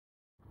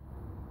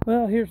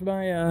Well, here's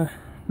my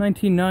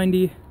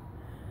 1990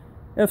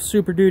 F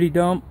Super Duty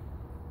dump.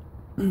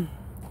 When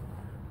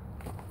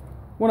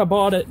I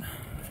bought it,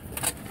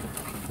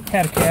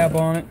 had a cab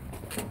on it.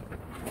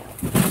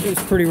 It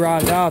was pretty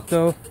rotted out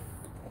though.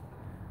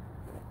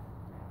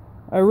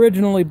 I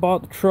originally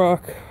bought the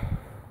truck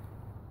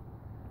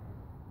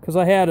because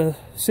I had a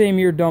same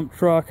year dump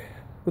truck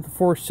with a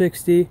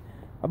 460.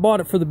 I bought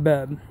it for the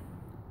bed.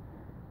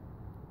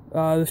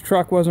 This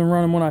truck wasn't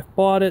running when I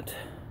bought it.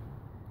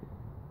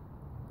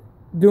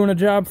 Doing a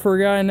job for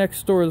a guy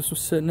next door. This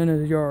was sitting in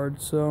his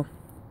yard, so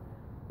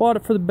bought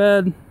it for the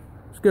bed.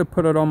 I was gonna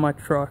put it on my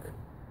truck.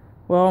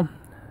 Well,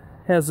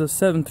 it has a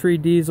 7.3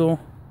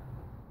 diesel.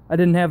 I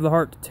didn't have the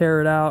heart to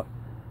tear it out,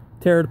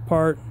 tear it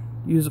apart,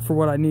 use it for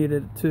what I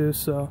needed it to,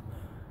 so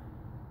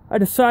I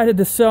decided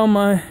to sell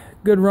my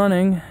good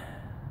running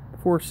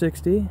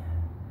 460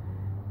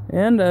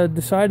 and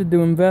decided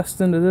to invest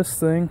into this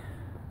thing.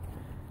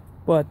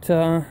 But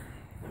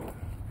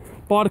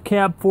bought a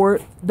cab for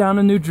it down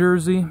in New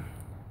Jersey.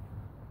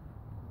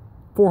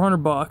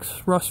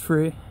 $400, rust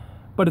free,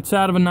 but it's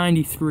out of a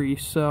 93,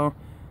 so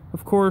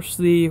of course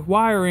the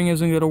wiring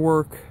isn't going to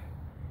work,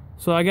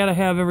 so I got to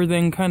have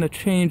everything kind of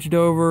changed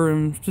over,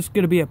 and it's just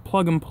going to be a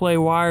plug and play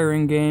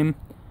wiring game.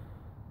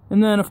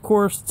 And then of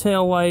course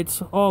tail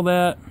lights, all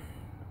that,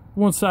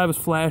 one side was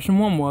flashing,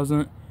 one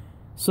wasn't,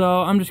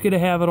 so I'm just going to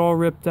have it all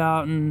ripped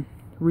out and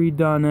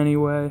redone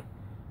anyway.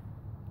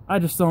 I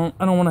don't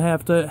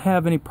want to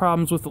have any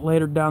problems with it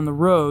later down the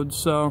road,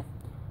 so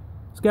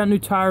it's got new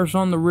tires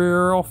on the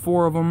rear, all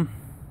four of them.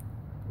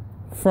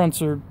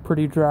 Fronts are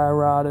pretty dry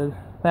rotted.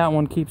 That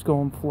one keeps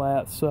going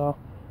flat, so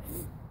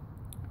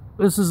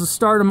this is the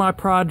start of my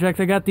project.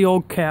 I got the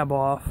old cab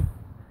off.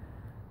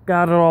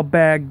 Got it all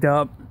bagged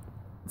up.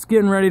 It's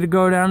getting ready to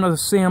go down to the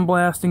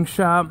sandblasting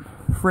shop.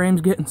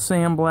 Frame's getting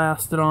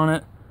sandblasted on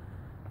it.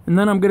 And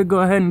then I'm going to go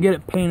ahead and get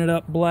it painted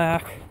up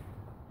black.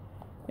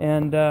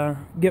 And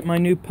get my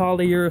new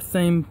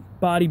polyurethane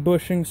body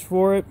bushings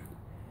for it.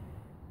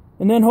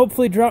 And then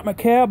hopefully drop my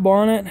cab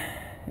on it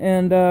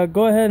and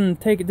go ahead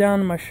and take it down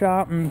to my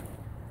shop and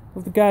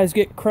let the guys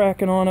get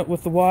cracking on it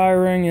with the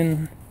wiring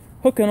and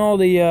hooking all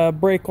the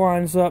brake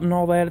lines up and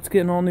all that. It's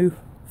getting all new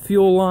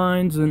fuel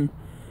lines and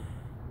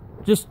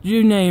just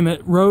you name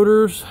it,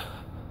 rotors,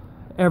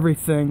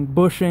 everything,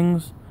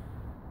 bushings.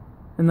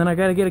 And then I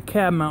got to get a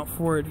cab mount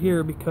for it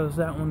here because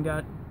that one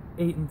got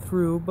eaten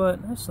through,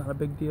 but that's not a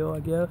big deal, I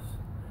guess.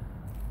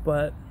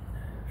 But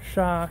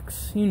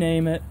shocks, you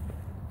name it.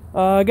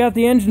 I got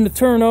the engine to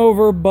turn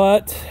over,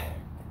 but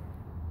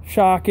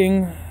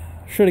shocking,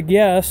 should have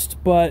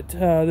guessed, but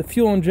the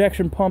fuel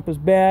injection pump is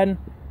bad.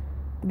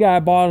 The guy I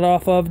bought it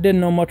off of didn't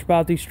know much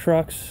about these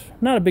trucks.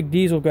 Not a big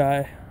diesel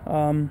guy.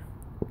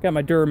 Got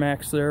my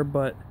Duramax there,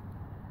 but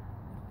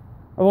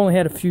I've only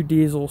had a few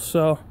diesels,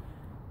 so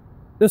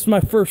this is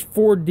my first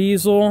Ford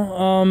diesel.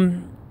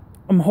 I'm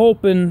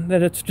hoping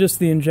that it's just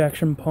the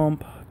injection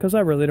pump, because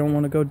I really don't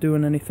want to go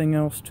doing anything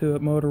else to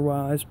it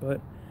motor-wise, but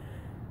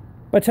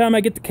by the time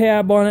I get the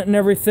cab on it and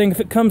everything,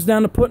 if it comes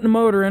down to putting a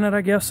motor in it,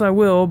 I guess I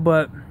will.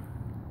 But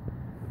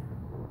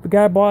the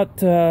guy I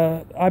bought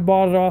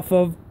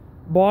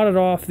it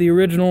off the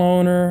original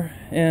owner,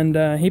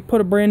 and he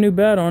put a brand new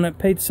bed on it.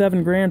 Paid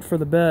 $7 grand for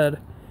the bed,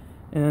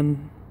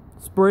 and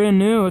it's brand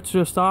new. It's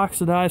just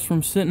oxidized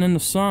from sitting in the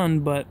sun.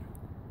 But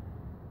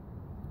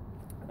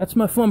that's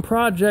my fun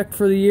project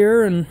for the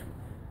year. And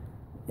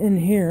in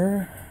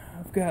here,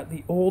 I've got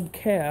the old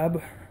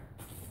cab.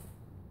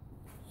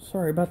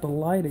 Sorry about the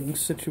lighting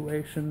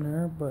situation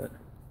there, but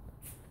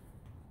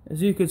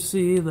as you could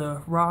see,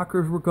 the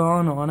rockers were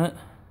gone on it.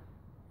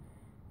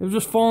 It was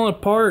just falling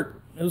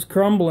apart. It was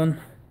crumbling.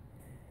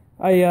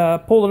 I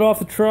pulled it off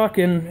the truck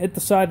and it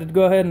decided to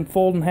go ahead and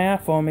fold in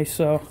half on me,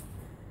 so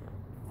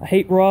I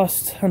hate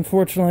rust.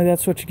 Unfortunately,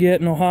 that's what you get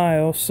in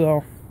Ohio,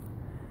 so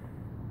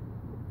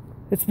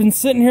it's been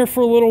sitting here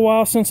for a little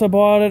while since I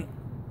bought it.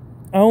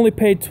 I only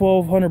paid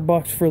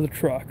 $1,200 for the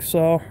truck,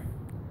 so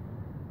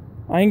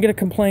I ain't gonna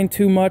complain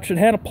too much. It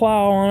had a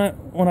plow on it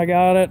when I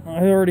got it.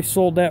 I already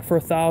sold that for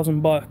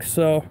 $1,000,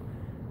 so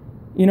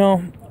you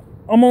know,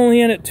 I'm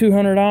only in at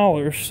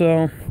 $200,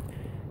 so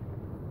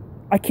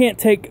I can't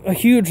take a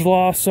huge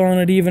loss on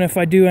it even if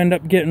I do end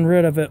up getting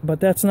rid of it, but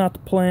that's not the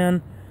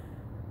plan.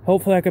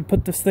 Hopefully I could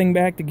put this thing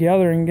back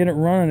together and get it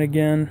running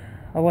again.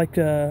 I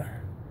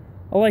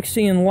like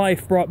seeing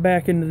life brought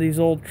back into these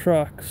old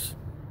trucks.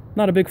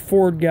 Not a big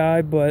Ford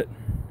guy, but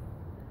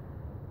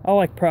I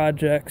like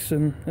projects,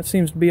 and that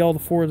seems to be all the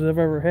Fords I've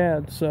ever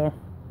had, so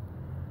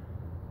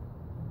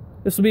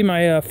this will be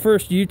my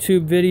first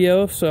YouTube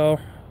video, so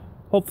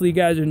hopefully you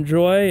guys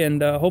enjoy,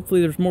 and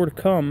hopefully there's more to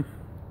come.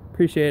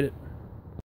 Appreciate it.